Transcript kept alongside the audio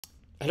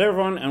Hello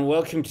everyone and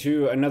welcome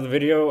to another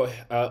video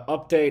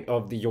update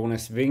of the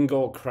JONAS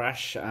VINGEGAARD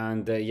crash.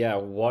 And yeah,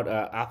 what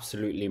a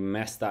absolutely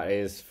mess that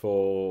is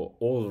for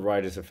all the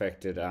riders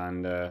affected,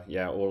 and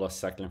yeah, all us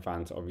cycling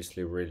fans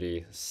obviously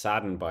really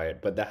saddened by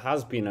it. But there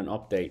has been an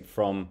update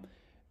from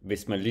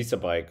Visma Lease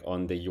bike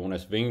on the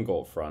JONAS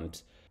VINGEGAARD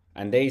front,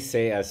 and they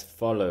say as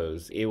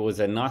follows: it was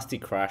a nasty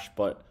crash,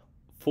 but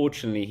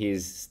fortunately he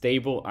is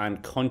stable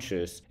and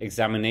conscious.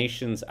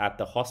 Examinations at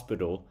the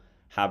hospital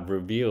have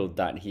revealed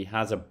that he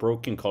has a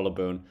broken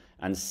collarbone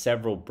and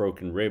several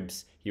broken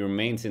ribs. He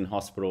remains in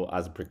hospital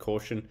as a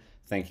precaution.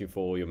 Thank you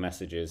for all your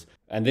messages.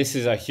 And this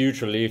is a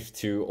huge relief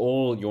to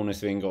all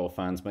JONAS Vingegaard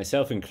fans,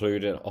 myself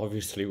included.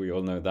 Obviously, we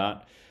all know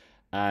that.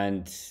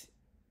 And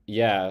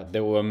yeah,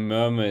 there were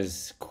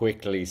murmurs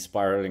quickly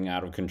spiraling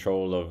out of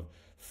control of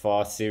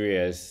far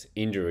serious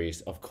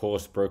injuries. Of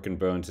course, broken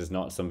bones is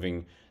not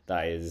something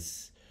that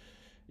is,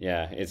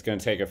 yeah, it's going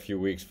to take a few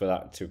weeks for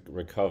that to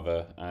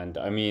recover. And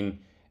I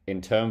mean, in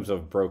terms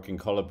of broken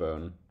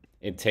collarbone,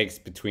 it takes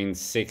between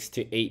 6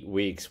 to 8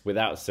 weeks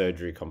without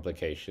surgery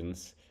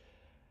complications,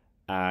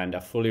 and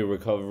a fully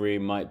recovery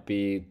might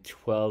be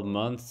 12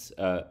 months.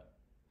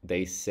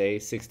 They say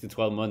 6 to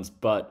 12 months,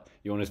 but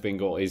Jonas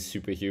Vingegaard is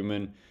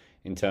superhuman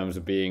in terms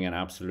of being an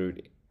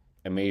absolute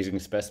amazing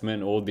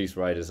specimen. All these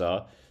riders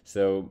are,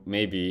 so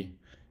maybe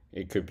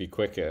it could be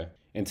quicker.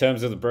 In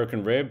terms of the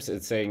broken ribs,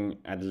 it's saying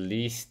at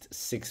least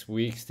 6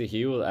 weeks to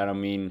heal, and I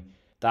mean,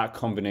 that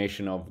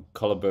combination of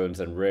collarbones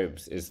and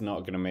ribs is not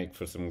going to make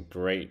for some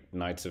great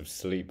nights of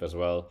sleep as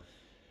well.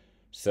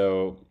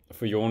 So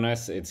for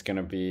Jonas, it's going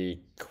to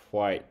be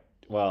quite,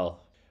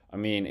 well, I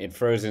mean, it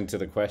throws into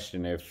the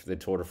question if the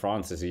Tour de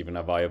France is even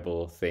a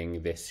viable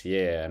thing this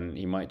year, and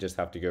he might just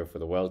have to go for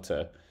the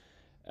Welter.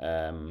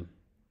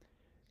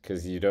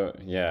 Because you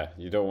don't, yeah,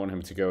 you don't want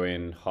him to go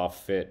in half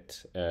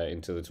fit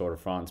into the Tour de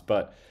France.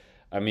 But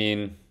I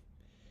mean,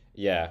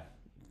 yeah,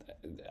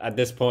 at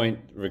this point,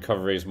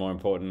 recovery is more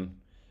important.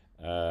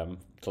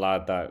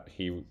 Glad that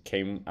he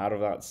came out of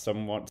that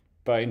somewhat.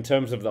 But in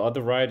terms of the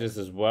other riders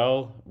as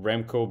well,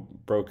 Remco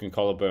broken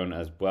collarbone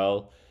as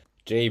well.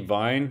 Jay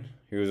Vine,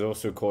 who was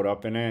also caught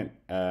up in it,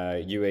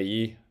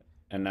 UAE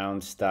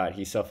announced that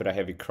he suffered a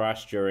heavy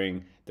crash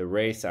during the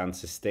race and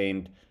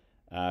sustained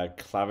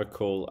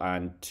clavicle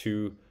and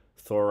two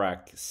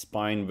thoracic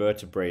spine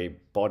vertebrae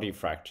body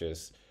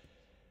fractures.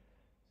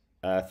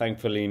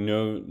 Thankfully,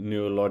 no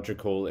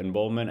neurological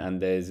involvement, and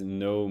there's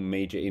no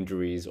major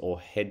injuries or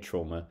head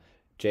trauma.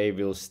 Jay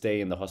will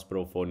stay in the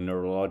hospital for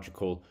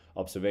neurological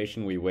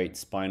observation. We wait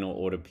spinal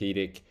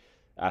orthopedic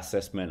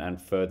assessment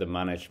and further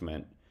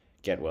management.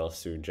 Get well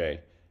soon, Jay.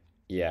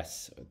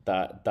 Yes,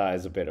 that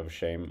is a bit of a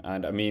shame.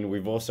 And I mean,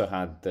 we've also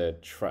had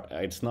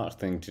it's not a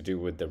thing to do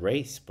with the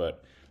race,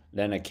 but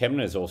Lennart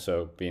Kemner has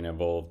also been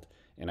involved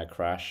in a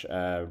crash.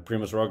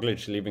 Primoz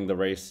Roglic leaving the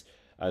race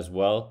as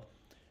well.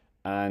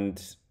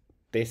 And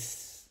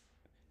this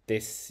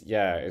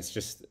yeah, it's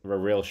just a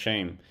real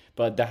shame.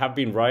 But there have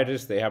been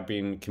riders, they have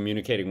been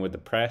communicating with the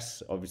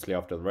press obviously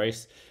after the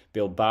race.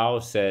 Bilbao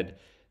said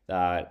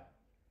that,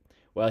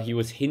 well, he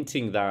was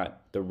hinting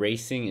that the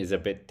racing is a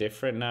bit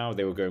different now.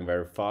 They were going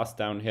very fast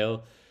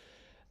downhill,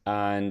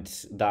 and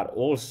that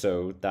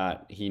also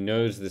that he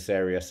knows this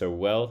area so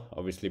well,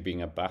 obviously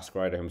being a Basque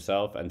rider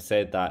himself, and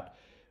said that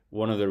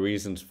one of the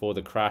reasons for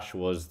the crash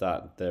was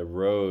that the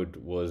road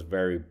was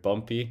very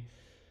bumpy,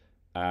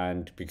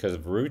 and because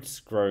of roots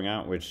growing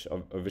out, which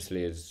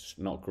obviously is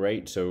not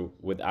great. So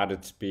with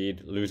added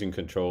speed, losing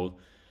control,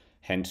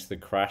 hence the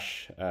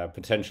crash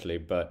potentially.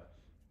 But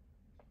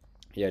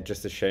yeah,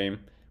 just a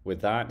shame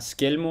with that.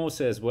 Skjelmose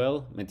as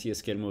well,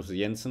 Matthias Skjelmose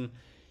Jensen,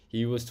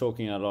 he was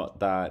talking a lot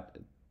that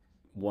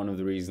one of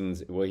the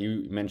reasons, well,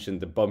 he mentioned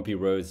the bumpy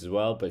roads as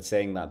well, but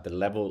saying that the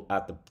level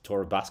at the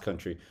Tour of Basque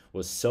Country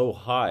was so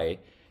high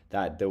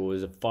that there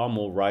was far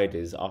more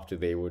riders after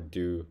they would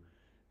do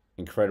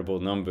incredible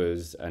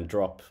numbers and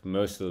drop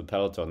most of the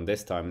peloton.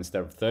 This time,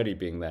 instead of 30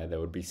 being there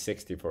would be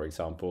 60, for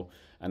example,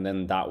 and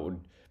then that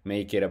would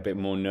make it a bit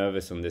more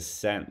nervous on this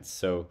sense.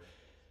 So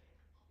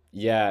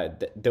yeah,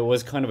 there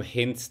was kind of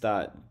hints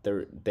that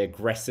the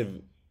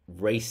aggressive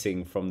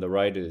racing from the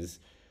riders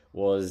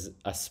was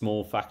a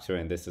small factor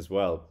in this as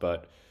well.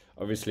 But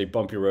obviously,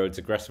 bumpy roads,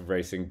 aggressive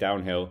racing,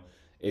 downhill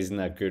isn't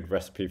a good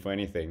recipe for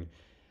anything.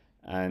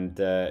 And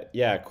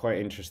yeah, quite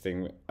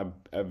interesting.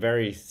 A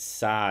very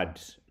sad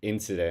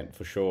incident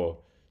for sure.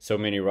 So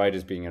many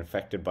riders being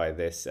affected by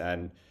this.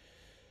 And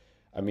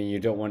I mean, you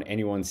don't want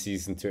anyone's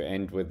season to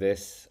end with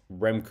this.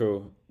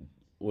 Remco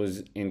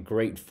was in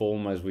great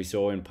form, as we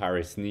saw in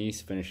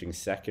Paris-Nice, finishing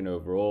second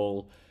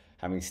overall,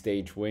 having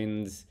stage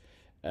wins.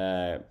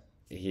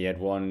 He had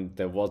won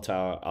the Volta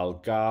al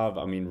Algarve.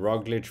 I mean,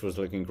 Roglic was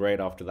looking great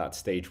after that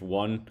stage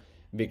one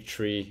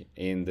victory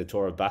in the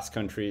Tour of Basque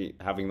Country,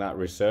 having that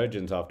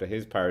resurgence after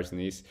his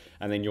Paris-Nice.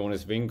 And then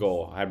Jonas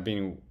Vingegaard had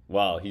been,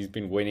 well, he's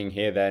been winning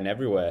here, there, and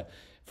everywhere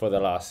for the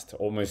last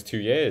almost 2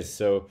 years.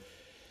 So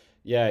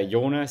yeah,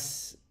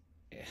 Jonas,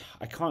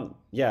 I can't,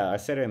 yeah, I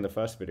said it in the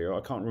first video,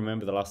 I can't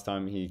remember the last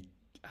time he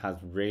has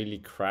really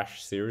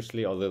crashed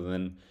seriously other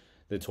than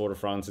the Tour de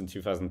France in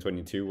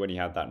 2022 when he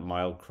had that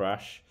mild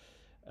crash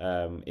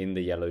in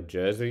the yellow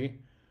jersey.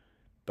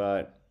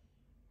 But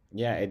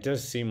yeah, it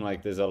does seem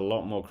like there's a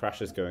lot more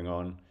crashes going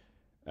on.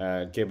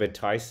 Gilbert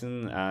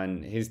Tyson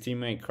and his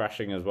teammate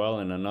crashing as well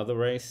in another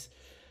race.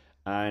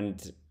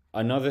 And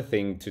another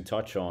thing to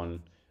touch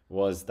on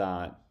was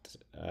that,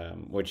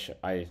 which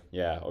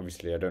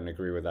obviously I don't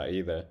agree with that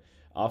either.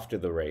 After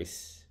the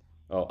race,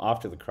 or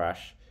after the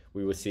crash,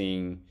 we were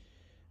seeing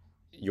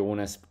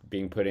Jonas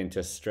being put into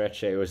a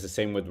stretcher. It was the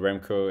same with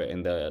Remco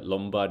in the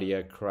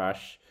Lombardia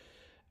crash,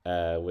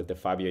 with the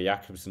Fabio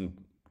Jakobsen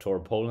Tour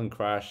of Poland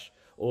crash.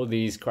 All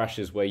these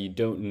crashes where you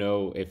don't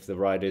know if the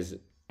rider's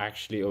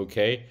actually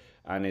okay,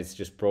 and it's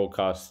just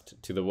broadcast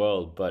to the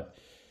world. But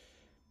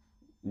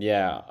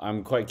yeah,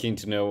 I'm quite keen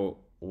to know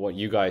what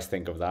you guys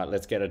think of that.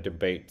 Let's get a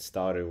debate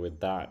started with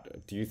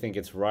that. Do you think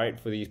it's right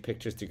for these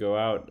pictures to go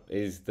out?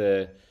 Is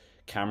the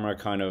camera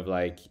kind of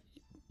like,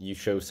 you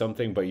show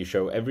something but you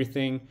show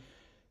everything?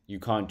 You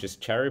can't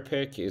just cherry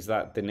pick? Is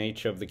that the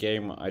nature of the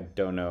game? I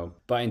don't know.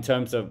 But in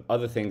terms of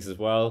other things as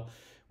well,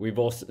 we've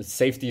also,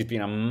 safety has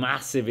been a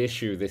massive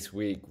issue this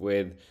week,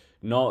 with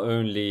not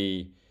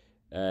only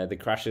the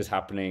crashes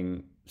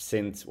happening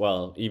since,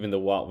 well, even the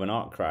Wout van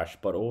Aert crash,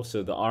 but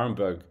also the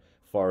Arenberg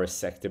forest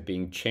sector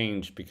being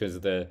changed because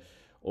of the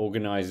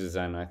organizers,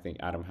 and I think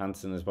Adam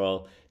Hansen as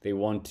well, they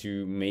want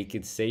to make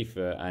it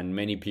safer, and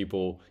many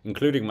people,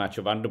 including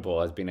Mathieu van der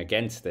Poel, has been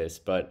against this.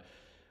 But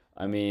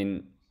I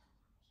mean,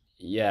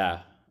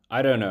 yeah,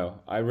 I don't know.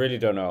 I really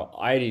don't know.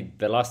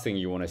 The last thing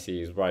you want to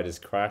see is riders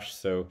crash.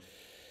 So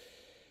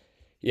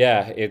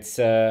yeah, it's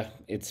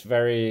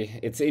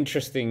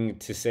interesting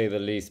to say the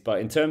least.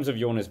 But in terms of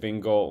Jonas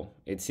Vingegaard,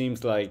 it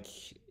seems like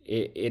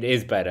it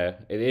is better.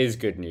 It is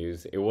good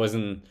news. It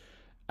wasn't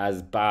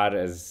as bad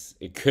as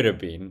it could have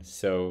been.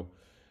 So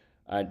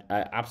I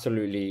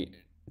absolutely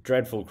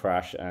dreadful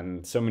crash,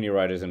 and so many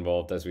riders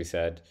involved, as we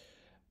said.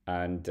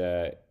 And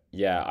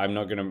yeah, I'm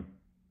not gonna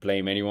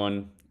blame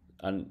anyone.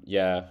 And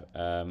yeah,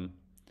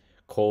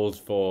 calls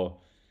for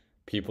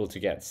people to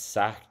get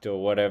sacked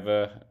or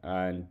whatever,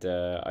 and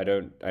I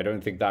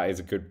don't think that is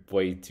a good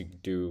way to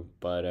do.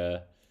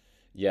 But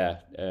yeah,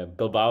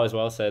 Bilbao as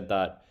well said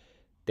that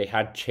they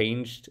had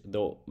changed, the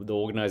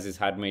organizers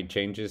had made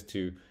changes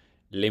to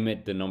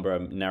limit the number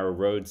of narrow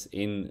roads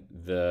in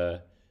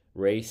the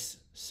race.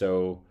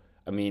 So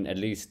I mean, at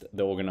least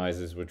the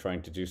organizers were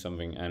trying to do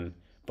something. And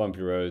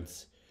bumpy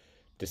roads,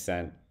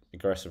 descent,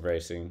 aggressive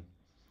racing,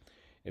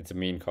 it's a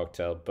mean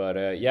cocktail.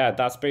 But yeah,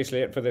 that's basically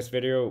it for this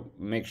video.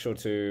 Make sure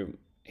to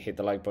hit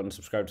the like button,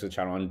 subscribe to the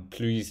channel, and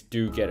please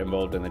do get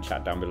involved in the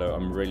chat down below.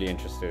 I'm really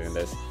interested in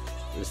this.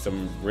 There's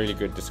some really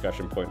good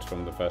discussion points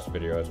from the first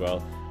video as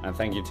well. And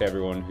thank you to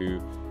everyone who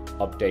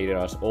updated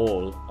us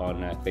all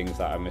on things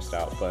that I missed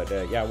out. But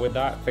yeah, with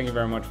that, thank you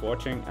very much for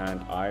watching,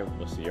 and I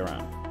will see you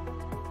around.